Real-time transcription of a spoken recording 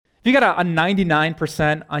If you got a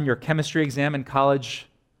 99% on your chemistry exam in college,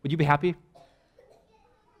 would you be happy?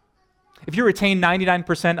 If you retain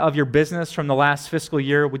 99% of your business from the last fiscal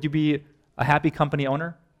year, would you be a happy company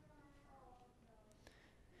owner?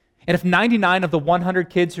 And if 99 of the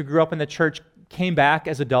 100 kids who grew up in the church came back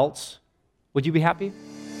as adults, would you be happy?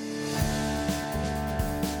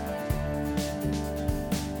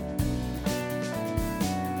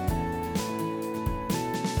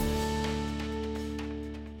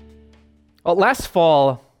 Well, last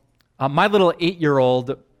fall, my little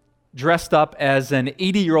 8-year-old dressed up as an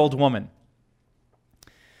 80-year-old woman.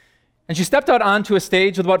 And she stepped out onto a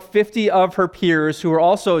stage with about 50 of her peers who were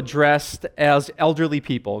also dressed as elderly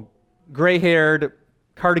people, gray-haired,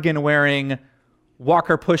 cardigan-wearing,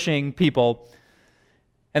 walker-pushing people.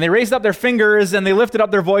 And they raised up their fingers and they lifted up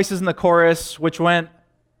their voices in the chorus, which went,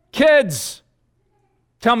 "Kids,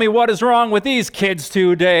 tell me what is wrong with these kids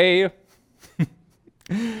today."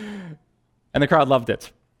 And the crowd loved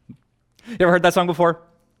it. You ever heard that song before?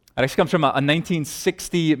 It actually comes from a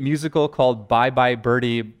 1960 musical called Bye Bye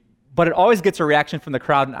Birdie, but it always gets a reaction from the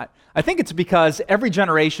crowd. And I think it's because every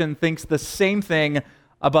generation thinks the same thing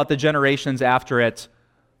about the generations after it.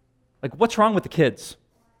 Like, what's wrong with the kids?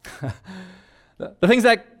 The things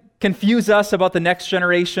that confuse us about the next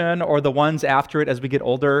generation or the ones after it as we get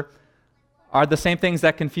older are the same things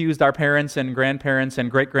that confused our parents and grandparents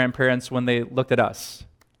and great-grandparents when they looked at us.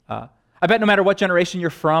 I bet no matter what generation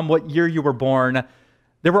you're from, what year you were born,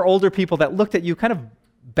 there were older people that looked at you kind of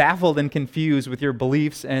baffled and confused with your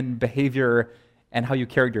beliefs and behavior and how you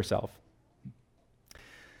carried yourself.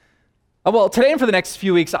 Well, today and for the next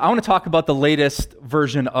few weeks, I want to talk about the latest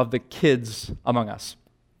version of the kids among us.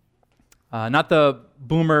 Not the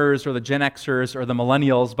boomers or the Gen Xers or the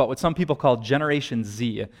millennials, but what some people call Generation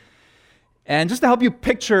Z. And just to help you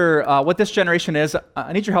picture what this generation is,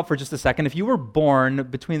 I need your help for just a second. If you were born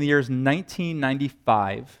between the years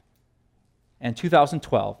 1995 and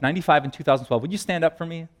 2012, 95 and 2012, would you stand up for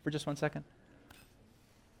me for just 1 second?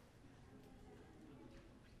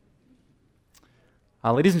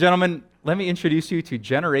 Ladies and gentlemen, let me introduce you to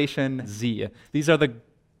Generation Z. These are the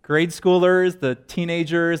grade schoolers, the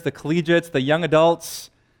teenagers, the collegiates, the young adults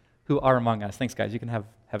who are among us. Thanks, guys. You can have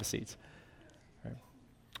a seat.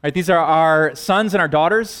 All right, these are our sons and our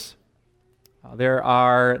daughters. They're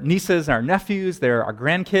our nieces and our nephews. They're our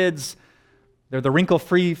grandkids. They're the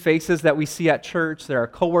wrinkle-free faces that we see at church. They're our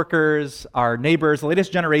coworkers, our neighbors. The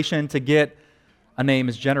latest generation to get a name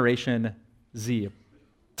is Generation Z.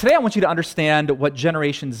 Today I want you to understand what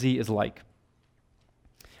Generation Z is like.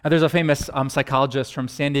 Now, there's a famous psychologist from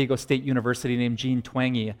San Diego State University named Jean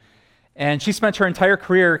Twenge, and she spent her entire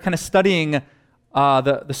career kind of studying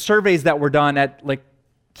the surveys that were done at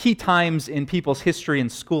key times in people's history and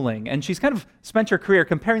schooling. And she's kind of spent her career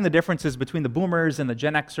comparing the differences between the boomers and the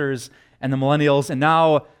Gen Xers and the millennials, and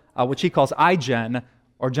now what she calls iGen,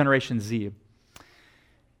 or Generation Z.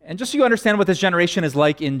 And just so you understand what this generation is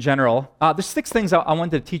like in general, there's 6 things I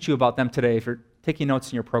wanted to teach you about them today if you're taking notes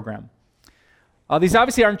in your program. These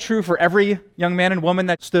obviously aren't true for every young man and woman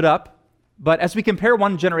that stood up, but as we compare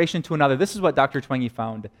one generation to another, this is what Dr. Twenge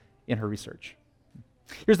found in her research.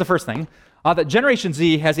 Here's the first thing. That Generation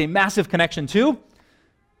Z has a massive connection to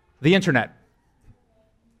the internet.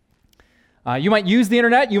 You might use the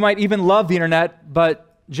internet, you might even love the internet,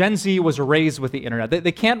 but Gen Z was raised with the internet.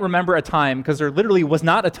 They can't remember a time, because there literally was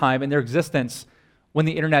not a time in their existence when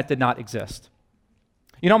the internet did not exist.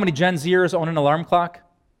 You know how many Gen Zers own an alarm clock?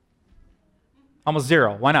 Almost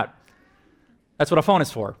 0. Why not? That's what a phone is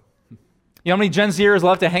for. You know how many Gen Zers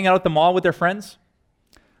love to hang out at the mall with their friends?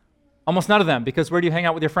 Almost none of them, because where do you hang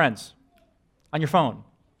out with your friends? On your phone.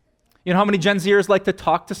 You know how many Gen Zers like to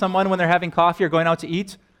talk to someone when they're having coffee or going out to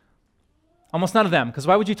eat? Almost none of them, because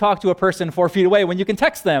why would you talk to a person 4 feet away when you can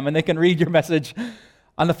text them and they can read your message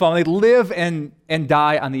on the phone? They live and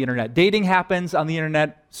die on the internet. Dating happens on the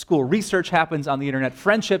internet. School research happens on the internet.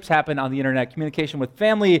 Friendships happen on the internet. Communication with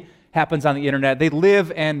family happens on the internet. They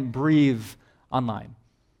live and breathe online.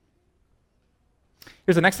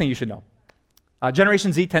 Here's the next thing you should know.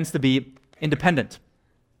 Generation Z tends to be independent.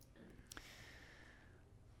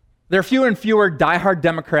 There are fewer and fewer diehard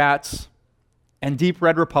Democrats and deep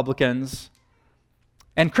red Republicans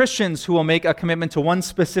and Christians who will make a commitment to one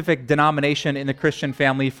specific denomination in the Christian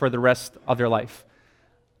family for the rest of their life.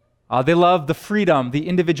 They love the freedom, the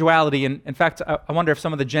individuality, and in fact, I wonder if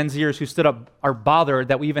some of the Gen Zers who stood up are bothered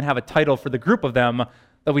that we even have a title for the group of them,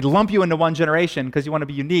 that we lump you into one generation because you want to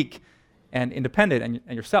be unique and independent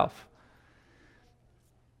and yourself.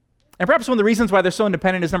 And perhaps one of the reasons why they're so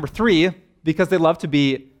independent is number 3, because they love to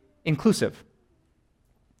be inclusive.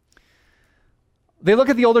 They look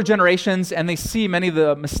at the older generations and they see many of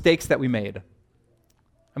the mistakes that we made.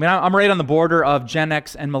 I mean, I'm right on the border of Gen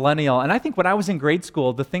X and Millennial, and I think when I was in grade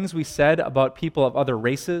school, the things we said about people of other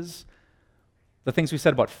races, the things we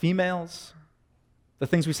said about females, the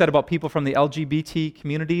things we said about people from the LGBT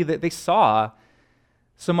community, that they saw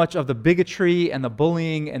so much of the bigotry and the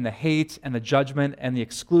bullying and the hate and the judgment and the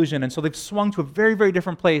exclusion, and so they've swung to a very, very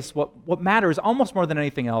different place. What matters almost more than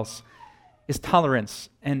anything else is tolerance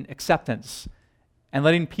and acceptance and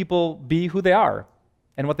letting people be who they are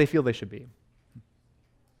and what they feel they should be.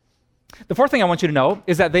 The fourth thing I want you to know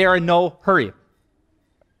is that they are in no hurry.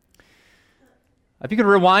 If you could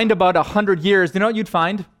rewind about 100 years, do you know what you'd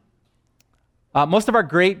find? Most of our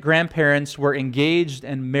great-grandparents were engaged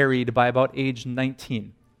and married by about age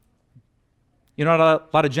 19. You know, a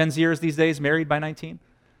lot of Gen Zers these days married by 19?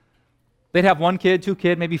 They'd have 1 kid, 2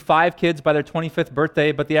 kids, maybe 5 kids by their 25th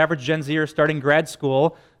birthday, but the average Gen Zer starting grad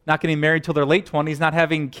school, not getting married till their late 20s, not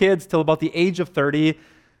having kids till about the age of 30,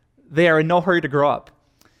 they are in no hurry to grow up.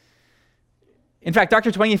 In fact, Dr.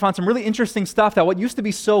 Twenge found some really interesting stuff that what used to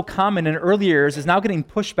be so common in early years is now getting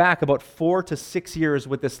pushed back about 4 to 6 years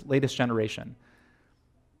with this latest generation.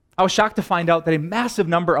 I was shocked to find out that a massive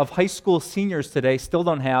number of high school seniors today still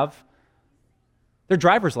don't have their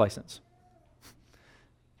driver's license.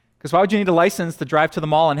 Because why would you need a license to drive to the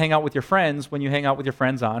mall and hang out with your friends when you hang out with your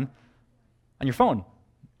friends on your phone?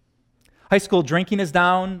 High school drinking is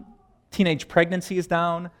down, teenage pregnancy is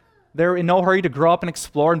down. They're in no hurry to grow up and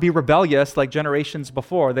explore and be rebellious like generations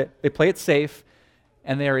before. They play it safe,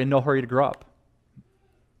 and they are in no hurry to grow up.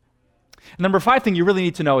 And number 5 thing you really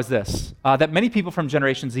need to know is this, that many people from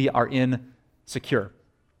Generation Z are insecure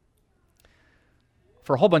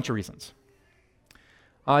for a whole bunch of reasons.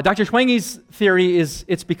 Dr. Twenge's theory is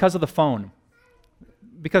it's because of the phone.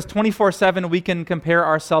 Because 24/7 we can compare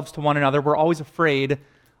ourselves to one another. We're always afraid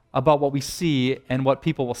about what we see and what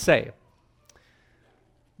people will say.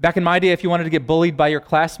 Back in my day, if you wanted to get bullied by your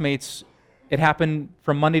classmates, it happened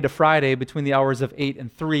from Monday to Friday between the hours of 8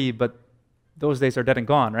 and 3, but those days are dead and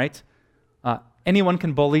gone, right? Anyone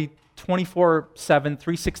can bully 24/7,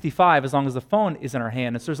 365, as long as the phone is in our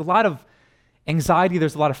hand. And so there's a lot of anxiety,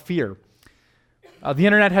 there's a lot of fear. The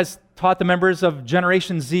internet has taught the members of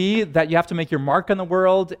Generation Z that you have to make your mark on the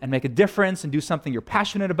world and make a difference and do something you're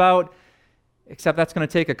passionate about, except that's going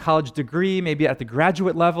to take a college degree, maybe at the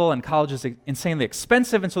graduate level, and college is insanely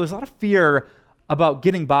expensive, and so there's a lot of fear about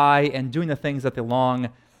getting by and doing the things that they long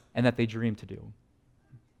and that they dream to do.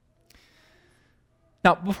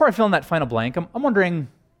 Now, before I fill in that final blank, I'm wondering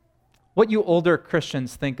what you older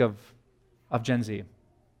Christians think of Gen Z.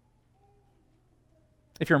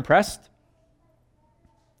 If you're impressed,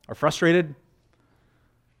 or frustrated,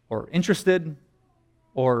 or interested,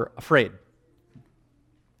 or afraid.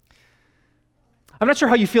 I'm not sure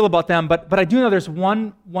how you feel about them, but I do know there's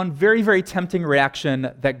one very, very tempting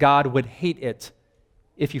reaction that God would hate it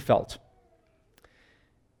if you felt.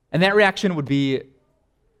 And that reaction would be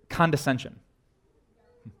condescension.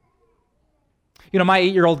 You know, my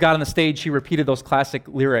 8-year-old got on the stage, she repeated those classic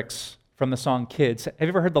lyrics from the song Kids. Have you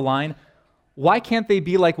ever heard the line, "Why can't they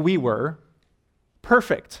be like we were,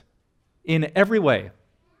 perfect in every way?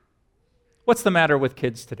 What's the matter with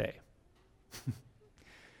kids today?"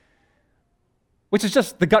 Which is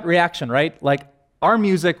just the gut reaction, right? Like, our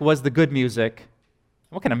music was the good music.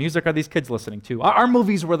 What kind of music are these kids listening to? Our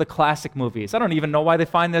movies were the classic movies. I don't even know why they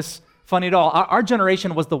find this funny at all. Our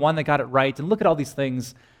generation was the one that got it right, and look at all these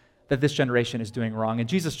things that this generation is doing wrong, and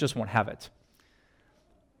Jesus just won't have it.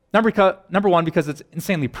 Number one, because it's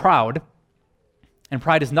insanely proud, and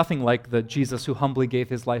pride is nothing like the Jesus who humbly gave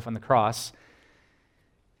his life on the cross.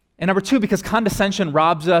 And number 2, because condescension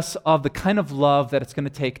robs us of the kind of love that it's going to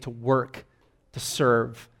take to work, to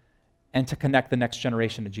serve, and to connect the next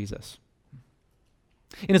generation to Jesus.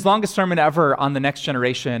 In his longest sermon ever on the next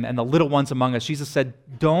generation and the little ones among us, Jesus said,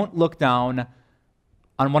 don't look down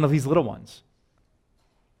on one of these little ones.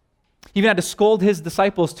 He even had to scold his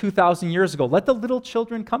disciples 2,000 years ago. Let the little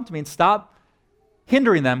children come to me and stop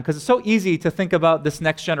hindering them, because it's so easy to think about this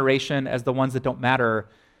next generation as the ones that don't matter,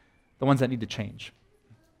 the ones that need to change.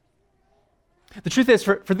 The truth is,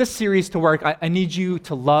 for this series to work, I need you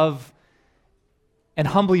to love and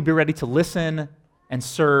humbly be ready to listen and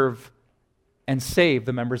serve and save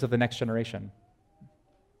the members of the next generation.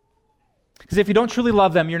 Because if you don't truly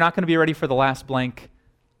love them, you're not going to be ready for the last blank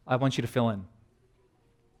I want you to fill in.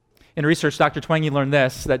 In research, Dr. Twenge learned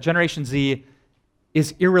this, that Generation Z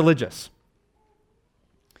is irreligious.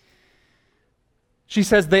 She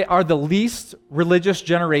says they are the least religious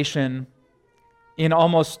generation in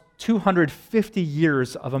almost 250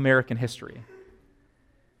 years of American history.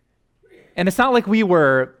 And it's not like we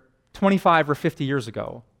were 25 or 50 years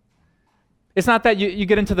ago. It's not that you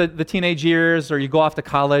get into the teenage years or you go off to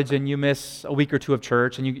college and you miss a week or two of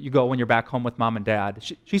church and you go when you're back home with mom and dad.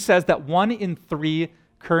 She says that 1 in 3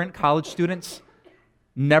 current college students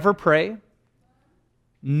never pray,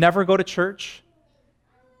 never go to church,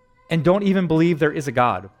 and don't even believe there is a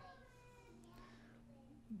God.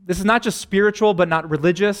 This is not just spiritual but not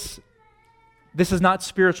religious. This is not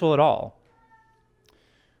spiritual at all.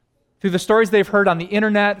 Through the stories they've heard on the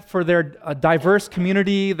internet, for their diverse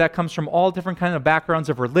community that comes from all different kinds of backgrounds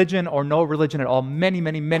of religion or no religion at all, many,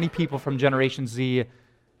 many, many people from Generation Z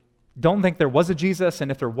don't think there was a Jesus, and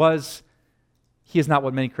if there was, he is not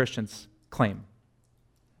what many Christians claim.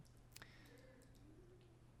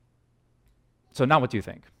 So now what do you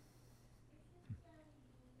think?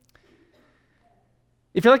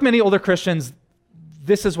 If you're like many older Christians,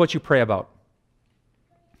 this is what you pray about.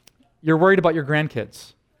 You're worried about your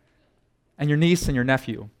grandkids and your niece and your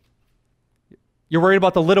nephew. You're worried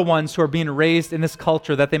about the little ones who are being raised in this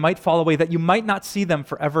culture, that they might fall away, that you might not see them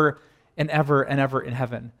forever and ever and ever in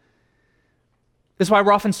heaven. This is why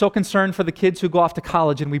we're often so concerned for the kids who go off to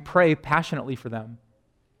college, and we pray passionately for them.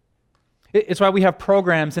 It's why we have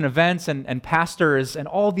programs and events and pastors and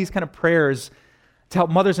all these kind of prayers to help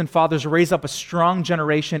mothers and fathers raise up a strong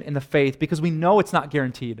generation in the faith, because we know it's not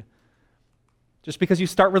guaranteed. Just because you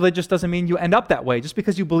start religious doesn't mean you end up that way. Just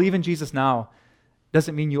because you believe in Jesus now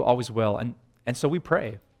doesn't mean you always will. And so we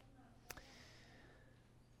pray.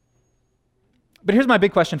 But here's my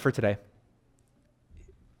big question for today.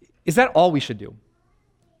 Is that all we should do?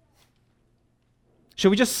 Should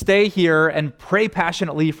we just stay here and pray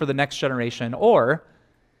passionately for the next generation? Or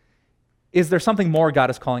is there something more God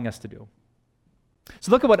is calling us to do?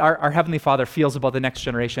 So look at what our Heavenly Father feels about the next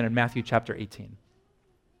generation in Matthew chapter 18.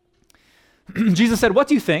 Jesus said, "What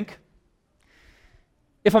do you think?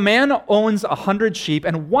 If a man owns 100 sheep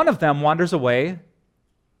and one of them wanders away,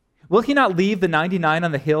 will he not leave the 99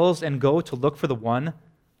 on the hills and go to look for the one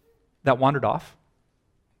that wandered off?"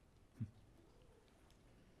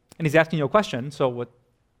 And he's asking you a question, so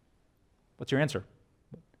what's your answer?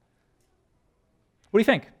 What do you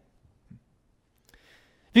think?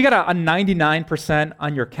 If you got a 99%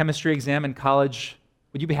 on your chemistry exam in college,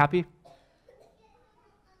 would you be happy?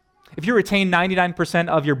 If you retain 99%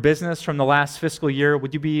 of your business from the last fiscal year,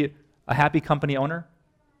 would you be a happy company owner?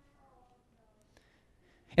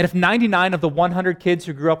 And if 99 of the 100 kids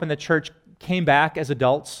who grew up in the church came back as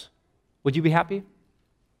adults, would you be happy?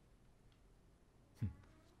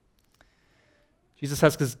 Jesus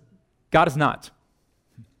says, because God is not.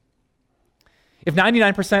 If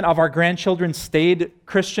 99% of our grandchildren stayed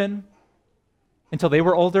Christian until they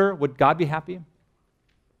were older, would God be happy?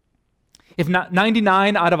 If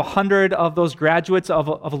 99 out of 100 of those graduates of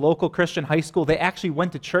a local Christian high school, they actually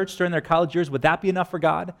went to church during their college years, would that be enough for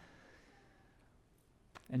God?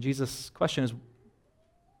 And Jesus' question is,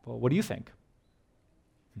 well, what do you think?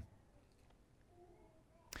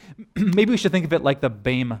 Maybe we should think of it like the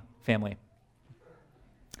Boehm family.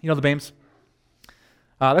 You know the Boehms?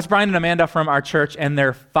 That's Brian and Amanda from our church and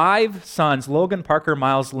their 5 sons, Logan, Parker,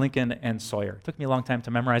 Miles, Lincoln, and Sawyer. It took me a long time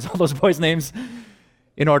to memorize all those boys' names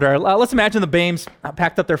in order. Let's imagine the Boehms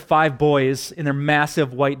packed up their 5 boys in their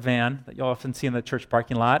massive white van that you often see in the church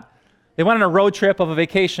parking lot. They went on a road trip of a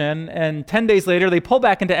vacation, and 10 days later, they pull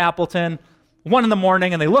back into Appleton, 1 in the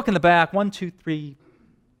morning, and they look in the back, 1, 2, 3,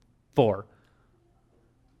 4.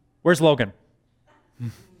 Where's Logan?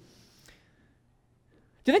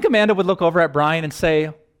 Do you think Amanda would look over at Brian and say,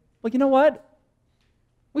 well, you know what?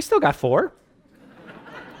 We still got 4.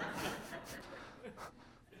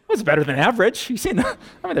 It's better than average. You've seen,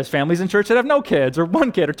 there's families in church that have no kids, or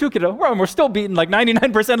 1 kid, or 2 kids. We're still beating like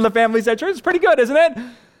 99% of the families at church. It's pretty good, isn't it?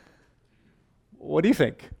 What do you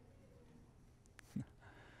think?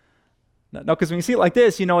 No, because when you see it like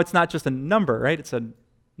this, you know it's not just a number, right? It's a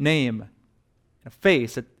name, a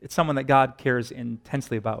face. It's someone that God cares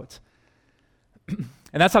intensely about.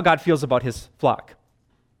 And that's how God feels about his flock.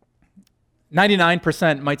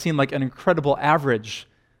 99% might seem like an incredible average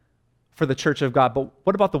for the church of God, but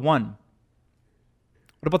what about the one?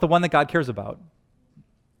 What about the one that God cares about?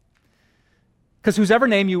 Because whosever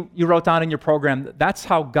name you wrote down in your program, that's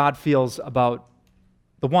how God feels about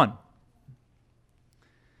the one.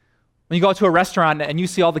 When you go to a restaurant and you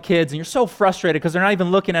see all the kids and you're so frustrated because they're not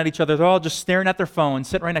even looking at each other, they're all just staring at their phones,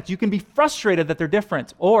 sitting right next to you. You can be frustrated that they're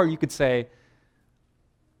different. Or you could say,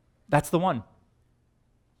 that's the one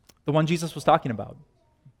Jesus was talking about.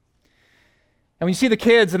 And when you see the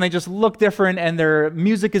kids and they just look different and their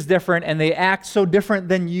music is different and they act so different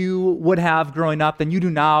than you would have growing up, than you do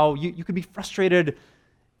now, you could be frustrated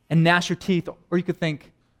and gnash your teeth, or you could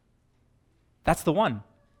think, that's the one.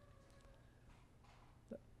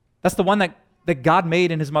 That's the one that God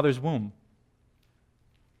made in his mother's womb.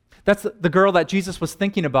 That's the girl that Jesus was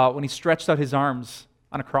thinking about when he stretched out his arms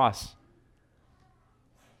on a cross.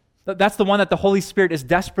 That's the one that the Holy Spirit is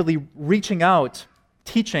desperately reaching out,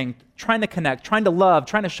 teaching, trying to connect, trying to love,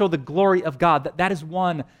 trying to show the glory of God. That is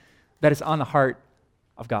one that is on the heart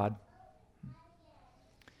of God.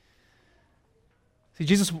 See,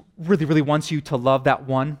 Jesus really, really wants you to love that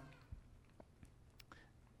one,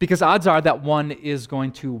 because odds are that one is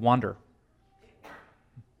going to wander.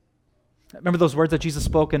 Remember those words that Jesus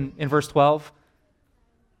spoke in verse 12?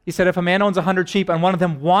 He said, if a man owns 100 sheep and one of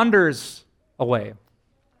them wanders away,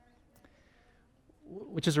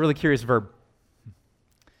 which is a really curious verb.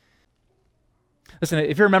 Listen,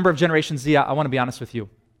 if you're a member of Generation Z, I want to be honest with you.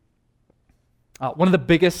 One of the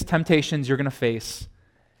biggest temptations you're going to face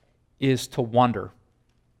is to wander.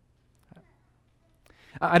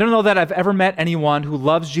 I don't know that I've ever met anyone who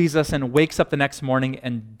loves Jesus and wakes up the next morning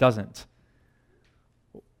and doesn't.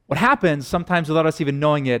 What happens, sometimes without us even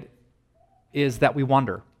knowing it, is that we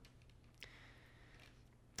wander.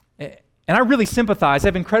 And I really sympathize. I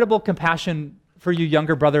have incredible compassion for you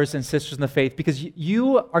younger brothers and sisters in the faith, because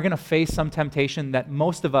you are going to face some temptation that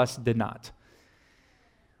most of us did not.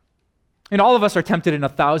 And all of us are tempted in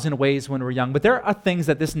 1,000 ways when we're young, but there are things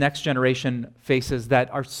that this next generation faces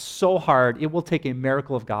that are so hard, it will take a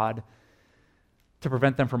miracle of God to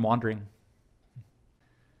prevent them from wandering.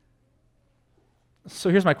 So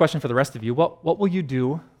here's my question for the rest of you. What will you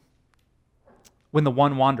do when the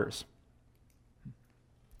one wanders?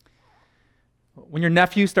 When your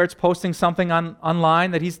nephew starts posting something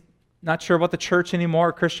online that he's not sure about the church anymore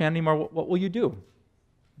or Christianity anymore, what will you do?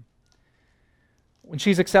 When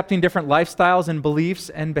she's accepting different lifestyles and beliefs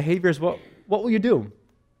and behaviors, what will you do?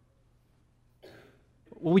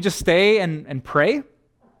 Will we just stay and pray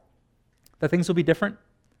that things will be different?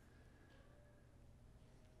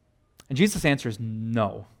 And Jesus answers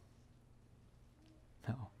no.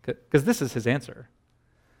 No, because this is his answer.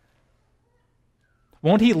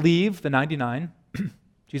 Won't he leave the 99,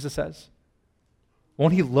 Jesus says?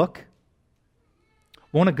 Won't he look?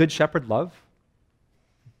 Won't a good shepherd love?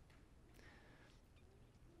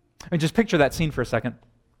 I mean, just picture that scene for a second.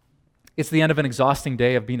 It's the end of an exhausting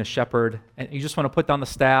day of being a shepherd, and you just want to put down the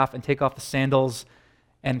staff and take off the sandals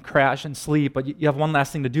and crash and sleep, but you have one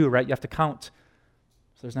last thing to do, right? You have to count.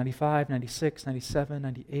 So there's 95, 96, 97,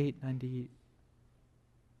 98, 90.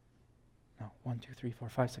 No, 1, 2, 3, 4,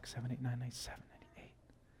 5, 6, 7, 8, 9, 97, 98,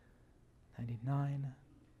 99.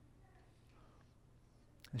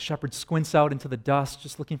 The shepherd squints out into the dust,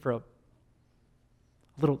 just looking for a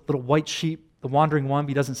little white sheep, the wandering one, but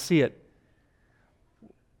he doesn't see it,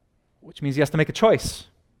 which means he has to make a choice,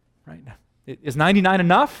 right? Is 99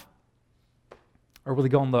 enough, or will he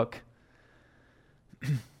go and look?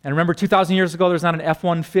 And remember, 2,000 years ago, there's not an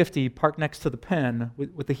F-150 parked next to the pen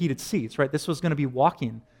with the heated seats, right? This was going to be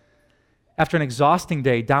walking after an exhausting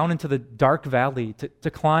day down into the dark valley to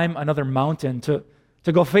climb another mountain, to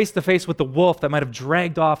go face to face with the wolf that might have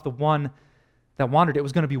dragged off the one that wandered. It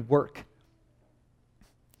was going to be work.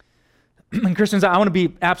 And Christians, I want to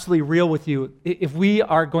be absolutely real with you. If we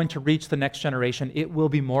are going to reach the next generation, it will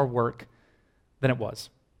be more work than it was.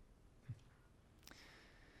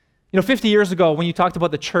 50 years ago, when you talked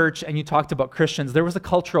about the church and you talked about Christians, there was a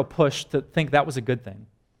cultural push to think that was a good thing.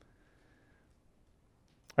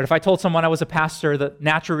 Or if I told someone I was a pastor, the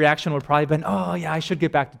natural reaction would probably have been, oh yeah, I should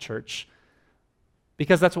get back to church.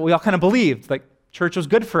 Because that's what we all kind of believed. Like, church was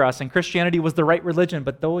good for us and Christianity was the right religion.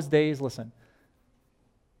 But those days, listen,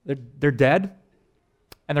 they're dead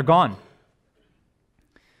and they're gone.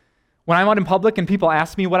 When I'm out in public and people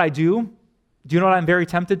ask me what I do you know what I'm very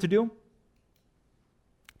tempted to do?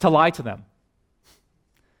 To lie to them.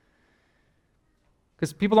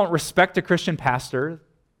 Because people don't respect a Christian pastor.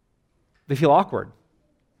 They feel awkward.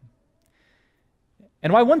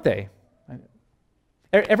 And why wouldn't they?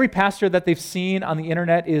 Every pastor that they've seen on the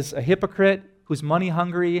internet is a hypocrite, who's money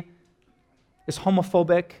hungry, is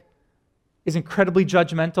homophobic, is incredibly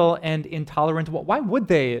judgmental and intolerant. Why would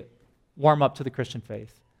they warm up to the Christian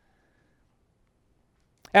faith?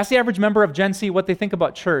 Ask the average member of Gen Z what they think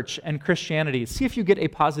about church and Christianity. See if you get a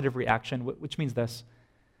positive reaction, which means this.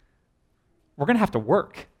 We're going to have to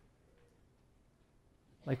work.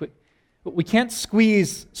 Like, we can't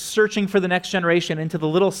squeeze searching for the next generation into the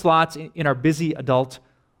little slots in our busy adult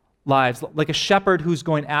lives. Like a shepherd who's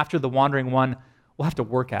going after the wandering one, we'll have to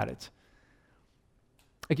work at it.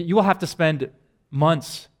 Like, you will have to spend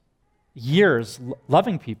months, years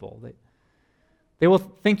loving people. They will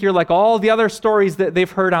think you're like all the other stories that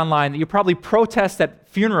they've heard online, that you probably protest at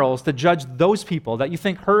funerals to judge those people, that you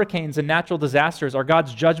think hurricanes and natural disasters are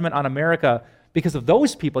God's judgment on America because of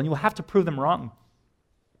those people, and you will have to prove them wrong.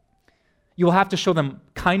 You will have to show them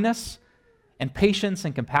kindness and patience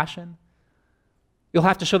and compassion. You'll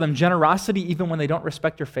have to show them generosity even when they don't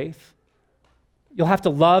respect your faith. You'll have to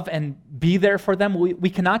love and be there for them. We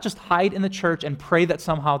cannot just hide in the church and pray that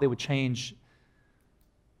somehow they would change.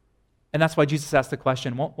 And that's why Jesus asked the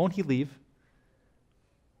question, won't he leave?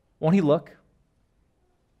 Won't he look?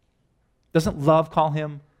 Doesn't love call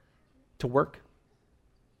him to work?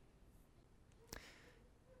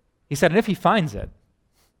 He said, and if he finds it,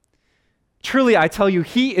 truly I tell you,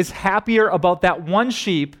 he is happier about that one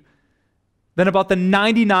sheep than about the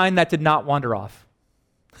 99 that did not wander off.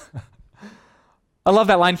 I love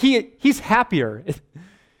that line. He's happier.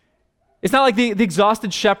 It's not like the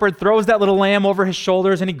exhausted shepherd throws that little lamb over his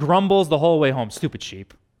shoulders and he grumbles the whole way home. Stupid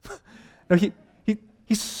sheep. No,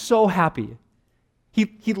 he's so happy.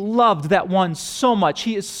 He loved that one so much.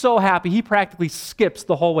 He is so happy. He practically skips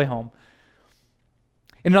the whole way home.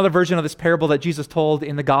 In another version of this parable that Jesus told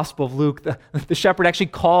in the Gospel of Luke, the shepherd actually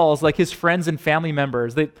calls like his friends and family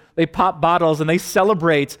members. They pop bottles and they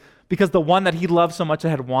celebrate because the one that he loved so much that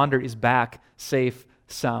had wandered is back, safe,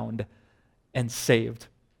 sound, and saved.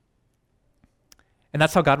 And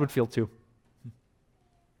that's how God would feel too.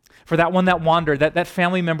 For that one that wandered, that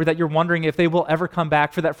family member that you're wondering if they will ever come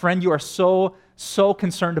back, for that friend you are so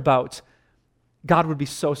concerned about, God would be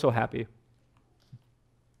so happy.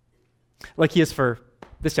 Like he is for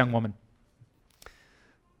this young woman.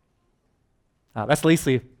 That's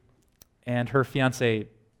Lacey and her fiance,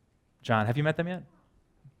 John. Have you met them yet?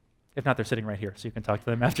 If not, they're sitting right here, so you can talk to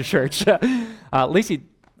them after church. Lacey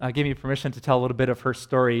gave me permission to tell a little bit of her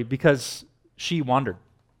story because she wandered.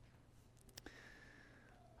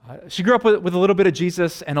 She grew up with a little bit of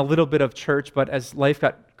Jesus and a little bit of church, but as life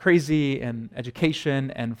got crazy and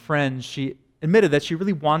education and friends, she admitted that she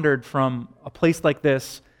really wandered from a place like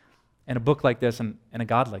this and a book like this and a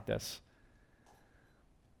God like this.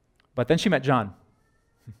 But then she met John.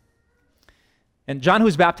 And John, who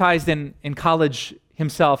was baptized in college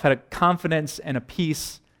himself, had a confidence and a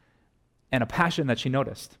peace and a passion that she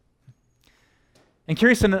noticed. And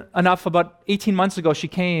curious enough, about 18 months ago, she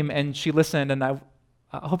came and she listened, and I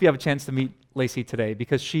hope you have a chance to meet Lacey today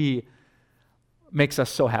because she makes us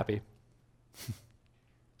so happy.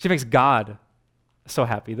 She makes God so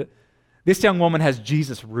happy. This young woman has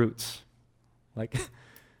Jesus roots. Like,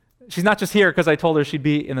 she's not just here because I told her she'd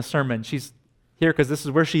be in the sermon. She's here because this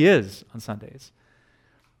is where she is on Sundays.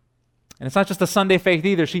 And it's not just a Sunday faith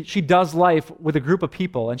either. She does life with a group of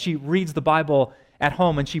people, and she reads the Bible at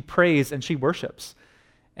home, and she prays, and she worships.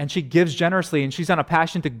 And she gives generously, and she's on a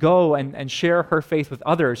passion to go and share her faith with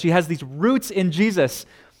others. She has these roots in Jesus,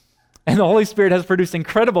 and the Holy Spirit has produced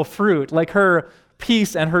incredible fruit, like her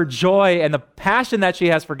peace and her joy and the passion that she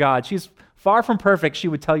has for God. She's far from perfect, she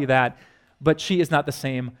would tell you that, but she is not the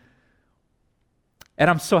same. And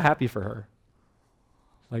I'm so happy for her.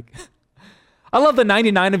 Like, I love the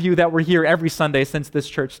 99 of you that were here every Sunday since this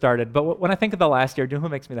church started, but when I think of the last year, do you know who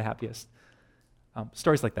makes me the happiest?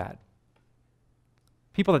 Stories like that.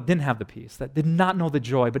 People that didn't have the peace, that did not know the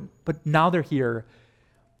joy, but now they're here,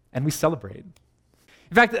 and we celebrate.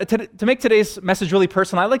 In fact, to make today's message really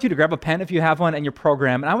personal, I'd like you to grab a pen if you have one in your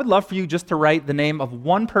program, and I would love for you just to write the name of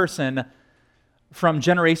one person from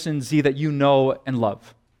Generation Z that you know and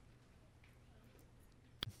love.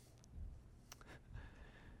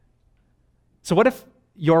 So what if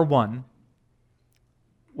your one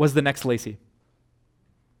was the next Lacey?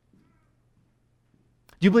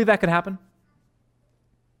 Do you believe that could happen?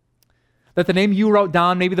 That the name you wrote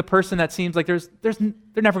down, maybe the person that seems like they're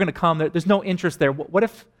never going to come, there's no interest there. What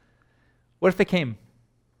if they came?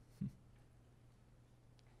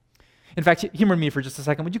 In fact, humor me for just a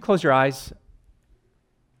second. Would you close your eyes?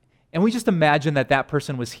 And we just imagine that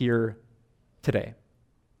person was here today.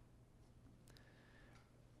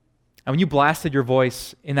 And when you blasted your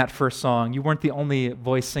voice in that first song, you weren't the only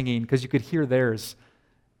voice singing because you could hear theirs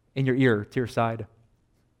in your ear to your side.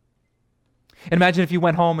 And imagine if you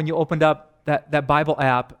went home and you opened up that Bible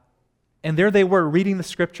app, and there they were reading the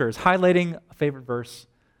scriptures, highlighting a favorite verse.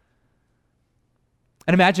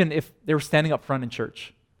 And imagine if they were standing up front in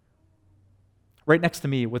church, right next to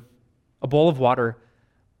me with a bowl of water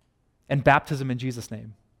and baptism in Jesus'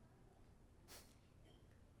 name.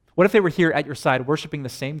 What if they were here at your side, worshiping the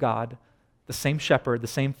same God, the same shepherd, the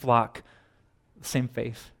same flock, the same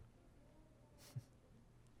faith?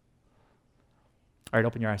 All right,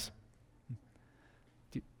 open your eyes.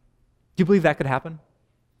 Do you believe that could happen?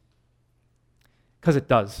 Because it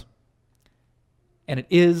does. And it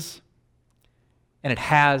is, and it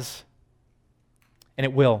has, and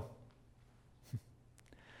it will.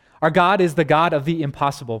 Our God is the God of the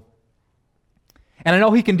impossible. And I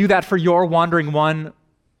know he can do that for your wandering one,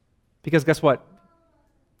 because guess what?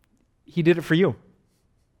 He did it for you.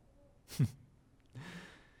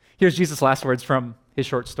 Here's Jesus' last words from his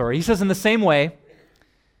short story. He says, in the same way,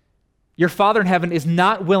 your Father in heaven is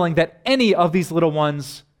not willing that any of these little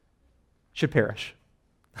ones should perish.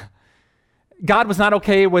 God was not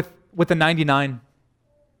okay with the 99.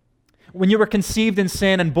 When you were conceived in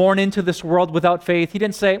sin and born into this world without faith, he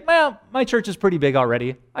didn't say, well, my church is pretty big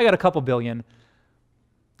already. I got a couple billion.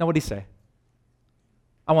 Now, what did he say?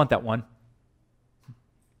 I want that one.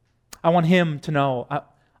 I want him to know.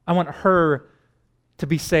 I want her to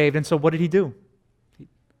be saved. And so what did he do?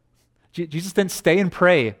 Jesus didn't stay and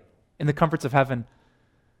pray in the comforts of heaven.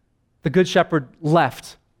 The Good Shepherd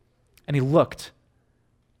left, and he looked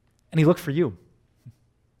for you.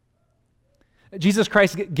 Jesus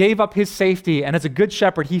Christ gave up his safety, and as a good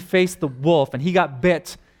shepherd, he faced the wolf, and he got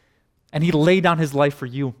bit, and he laid down his life for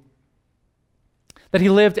you. That he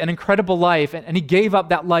lived an incredible life, and he gave up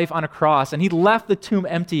that life on a cross, and he left the tomb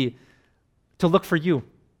empty to look for you.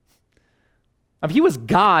 If he was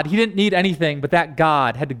God, he didn't need anything, but that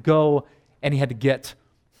God had to go and he had to get.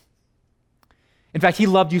 In fact, he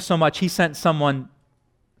loved you so much, he sent someone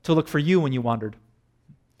to look for you when you wandered.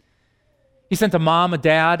 He sent a mom, a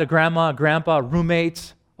dad, a grandma, a grandpa, a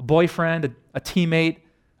roommate, a boyfriend, a teammate,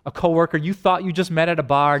 a coworker. You thought you just met at a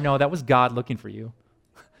bar. No, that was God looking for you.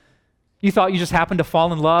 You thought you just happened to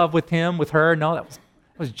fall in love with him, with her. No, that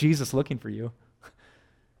was Jesus looking for you.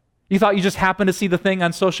 You thought you just happened to see the thing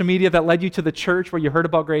on social media that led you to the church where you heard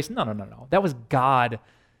about grace. No. That was God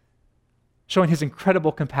showing his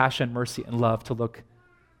incredible compassion, mercy, and love to look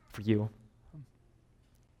for you.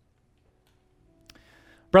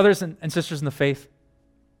 Brothers and sisters in the faith,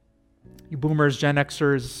 you boomers, Gen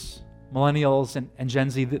Xers, millennials, and Gen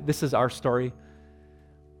Z, this is our story.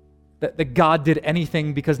 That God did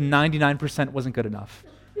anything because 99% wasn't good enough.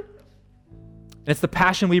 And it's the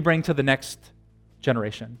passion we bring to the next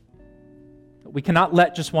generation. We cannot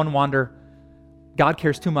let just one wander. God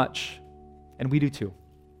cares too much, and we do too.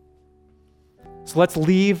 So let's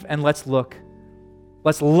leave and let's look.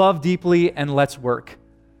 Let's love deeply and let's work.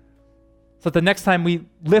 So that the next time we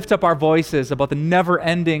lift up our voices about the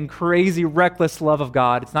never-ending, crazy, reckless love of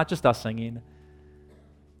God, it's not just us singing,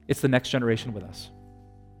 it's the next generation with us.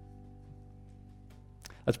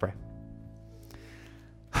 Let's pray.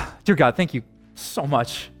 Dear God, thank you so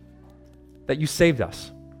much that you saved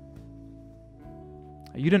us.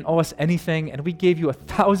 You didn't owe us anything, and we gave you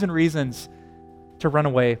 1,000 reasons to run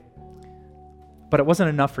away, but it wasn't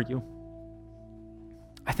enough for you.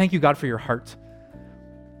 I thank you, God, for your heart.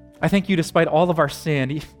 I thank you, despite all of our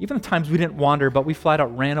sin, even the times we didn't wander, but we flat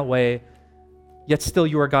out ran away, yet still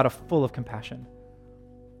you are God full of compassion.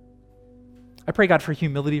 I pray, God, for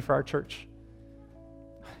humility for our church.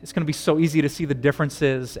 It's going to be so easy to see the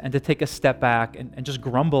differences and to take a step back and just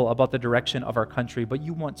grumble about the direction of our country, but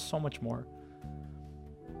you want so much more.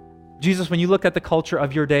 Jesus, when you look at the culture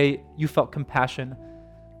of your day, you felt compassion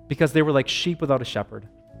because they were like sheep without a shepherd.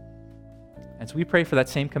 And so we pray for that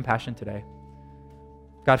same compassion today.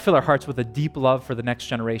 God, fill our hearts with a deep love for the next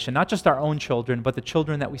generation, not just our own children, but the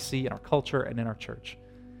children that we see in our culture and in our church.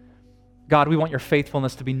 God, we want your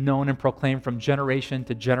faithfulness to be known and proclaimed from generation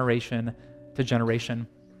to generation to generation.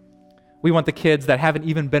 We want the kids that haven't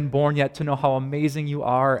even been born yet to know how amazing you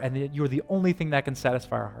are and that you're the only thing that can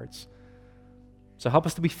satisfy our hearts. So help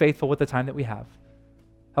us to be faithful with the time that we have.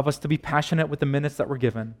 Help us to be passionate with the minutes that we're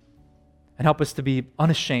given. And help us to be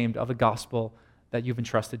unashamed of the gospel that you've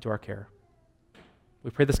entrusted to our care.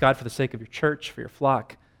 We pray this, God, for the sake of your church, for your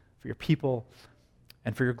flock, for your people,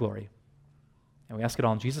 and for your glory. And we ask it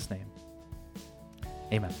all in Jesus' name.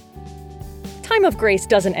 Amen. Time of Grace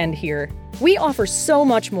doesn't end here. We offer so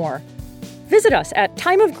much more. Visit us at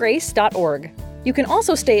timeofgrace.org. You can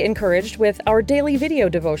also stay encouraged with our daily video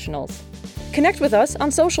devotionals. Connect with us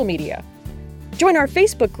on social media. Join our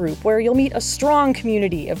Facebook group where you'll meet a strong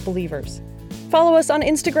community of believers. Follow us on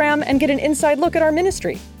Instagram and get an inside look at our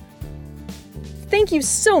ministry. Thank you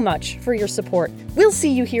so much for your support. We'll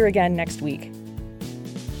see you here again next week.